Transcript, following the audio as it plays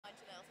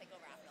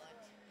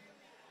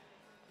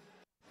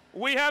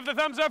We have the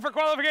thumbs up for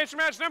qualification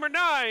match number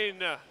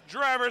 9.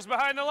 Drivers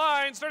behind the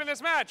line starting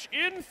this match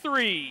in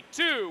 3,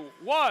 2,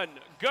 1,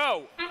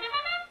 go.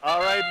 All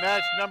right,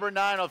 match number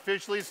 9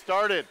 officially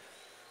started.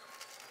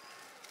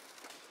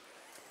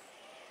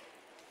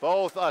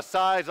 Both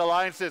sides,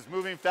 alliances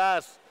moving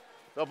fast.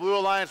 The Blue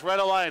Alliance, Red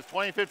Alliance,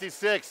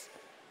 2056.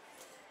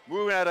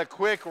 Moving at a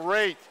quick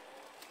rate.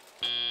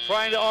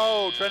 Trying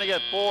to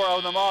get 4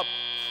 of them up.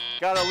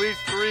 Got at least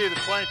 3 of the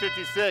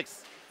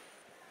 2056.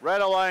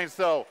 Red Alliance,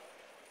 though,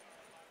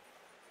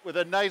 with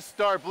a nice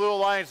start. Blue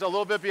Alliance a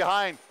little bit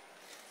behind.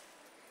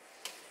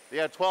 They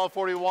got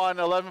 1241,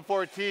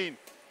 1114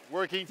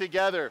 working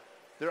together.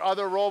 Their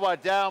other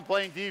robot down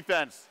playing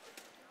defense.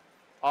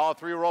 All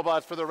 3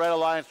 robots for the Red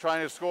Alliance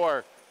trying to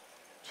score.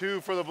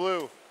 2 for the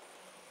Blue.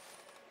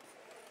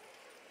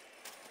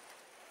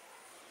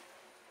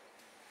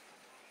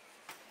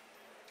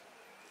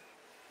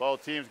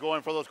 Both teams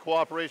going for those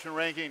cooperation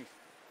rankings.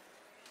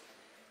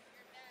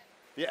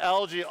 The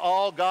algae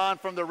all gone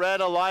from the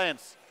Red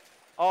Alliance.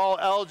 All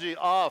algae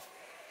off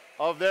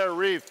of their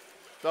reef.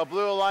 The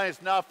Blue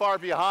Alliance not far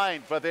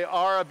behind, but they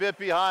are a bit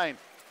behind.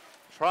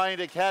 Trying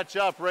to catch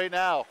up right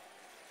now.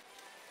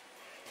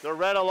 The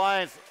Red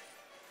Alliance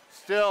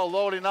still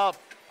loading up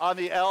on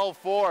the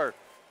L4.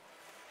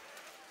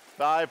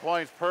 5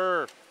 points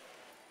per.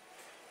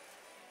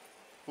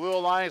 Blue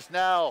Alliance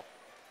now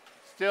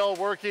still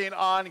working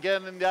on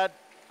getting that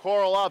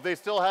coral up. They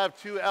still have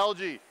 2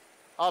 algae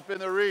up in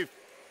the reef.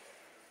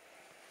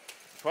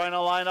 Trying to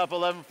line up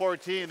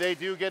 11-14. They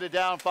do get it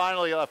down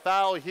finally. A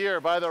foul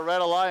here by the Red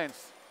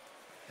Alliance.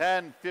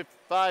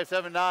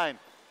 10-5-7-9.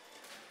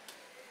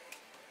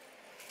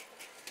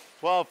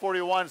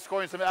 12-41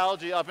 scoring some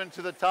algae up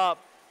into the top.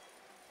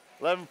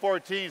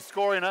 11-14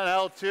 scoring on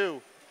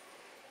L2.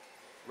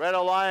 Red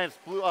Alliance,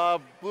 Blue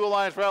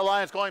Alliance, Red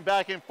Alliance going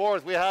back and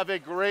forth. We have a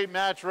great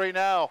match right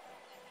now.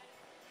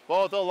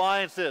 Both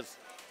alliances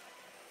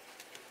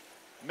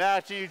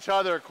matching each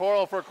other,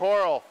 coral for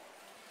coral.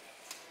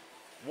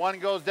 One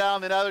goes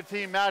down, the other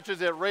team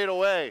matches it right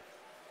away.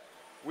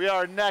 We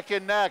are neck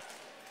and neck.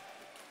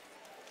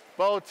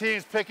 Both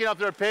teams picking up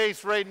their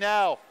pace right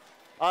now.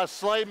 A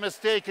slight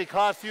mistake could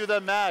cost you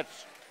the match.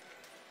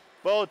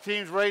 Both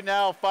teams right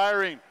now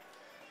firing.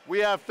 We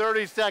have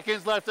 30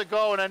 seconds left to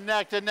go in a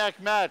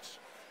neck-to-neck match.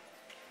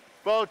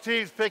 Both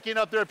teams picking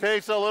up their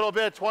pace a little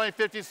bit.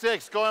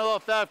 20-56 going a little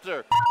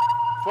faster.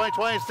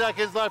 20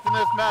 seconds left in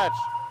this match.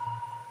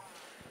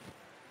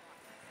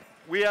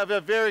 We have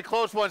a very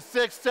close one.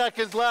 6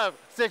 seconds left.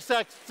 6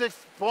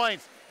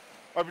 points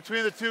are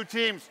between the 2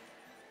 teams.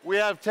 We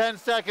have 10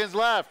 seconds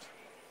left.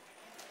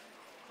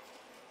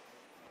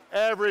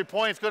 Every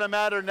point's going to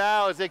matter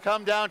now as they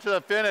come down to the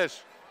finish.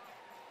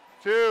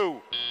 2,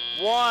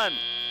 1.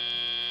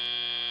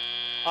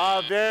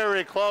 A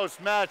very close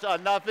match.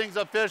 Nothing's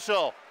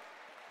official.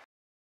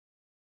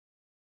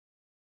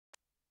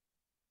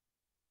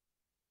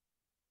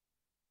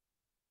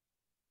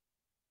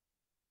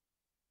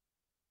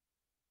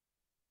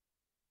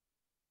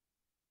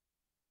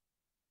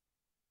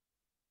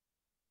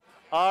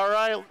 All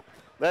right,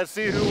 let's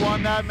see who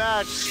won that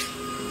match.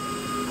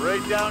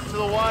 Right down to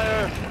the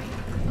wire.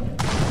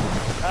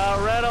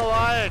 Red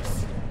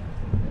Alliance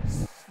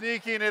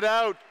sneaking it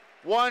out.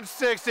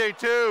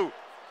 162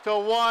 to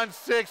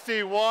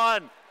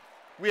 161.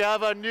 We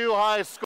have a new high score.